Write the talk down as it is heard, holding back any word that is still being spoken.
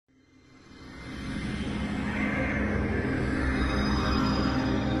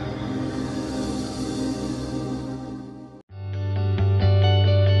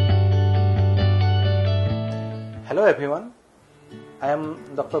Hello everyone, I am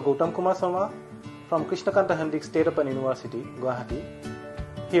Dr. Gautam Kumar Sarma from Krishnakanta State Open University, Guwahati.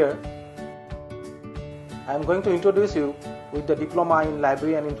 Here, I am going to introduce you with the Diploma in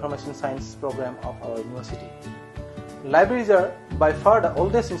Library and Information Science program of our university. Libraries are by far the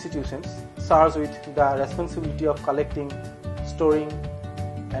oldest institutions charged with the responsibility of collecting, storing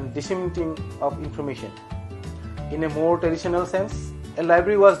and disseminating of information. In a more traditional sense, a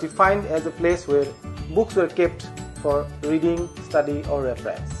library was defined as a place where books were kept for reading, study or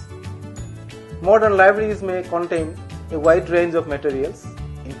reference. Modern libraries may contain a wide range of materials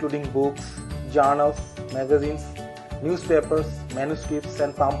including books, journals, magazines, newspapers, manuscripts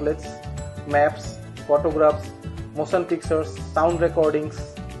and pamphlets, maps, photographs, motion pictures, sound recordings,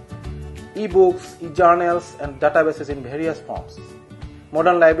 e-books, e-journals and databases in various forms.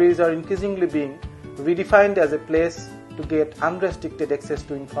 Modern libraries are increasingly being redefined as a place to get unrestricted access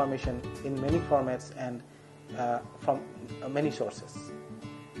to information in many formats and from many sources.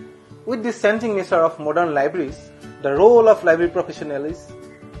 With this changing nature of modern libraries, the role of library professional is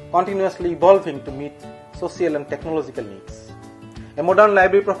continuously evolving to meet social and technological needs. A modern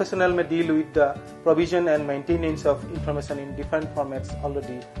library professional may deal with the provision and maintenance of information in different formats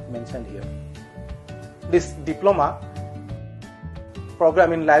already mentioned here. This diploma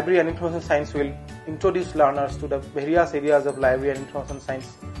program in Library and Information Science will introduce learners to the various areas of library and information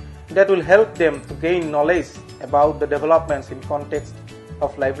science that will help them to gain knowledge about the developments in context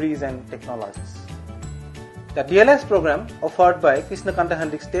of libraries and technologies. The DLIS program offered by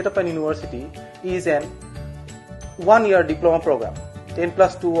Krishnakanta State Open University is an one-year diploma program.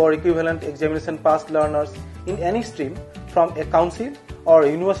 10+2 or equivalent examination passed learners in any stream from a council or a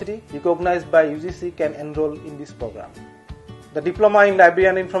university recognized by UGC can enroll in this program. The Diploma in Library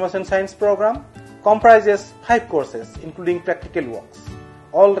and Information Science program comprises 5 courses including practical works.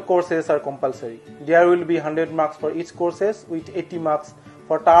 All the courses are compulsory. There will be 100 marks for each courses with 80 marks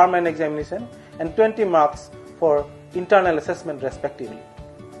for term and examination and 20 marks for internal assessment respectively.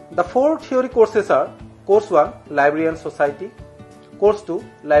 The 4 theory courses are Course 1 Library and Society, Course 2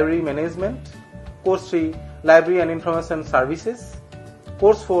 Library Management, Course 3 Library and Information Services,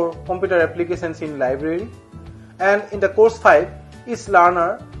 Course 4 Computer Applications in Library, and in the Course 5 each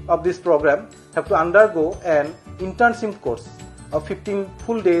learner of this program have to undergo an internship course of 15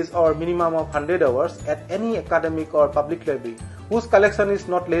 full days or minimum of 100 hours at any academic or public library whose collection is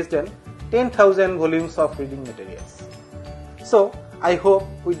not less than 10,000 volumes of reading materials. So, I hope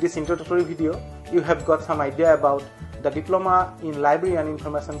with this introductory video you have got some idea about the Diploma in Library and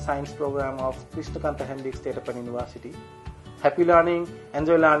Information Science program of Krishnakanta State Open University. Happy learning,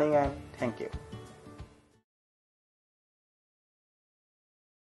 enjoy learning and thank you.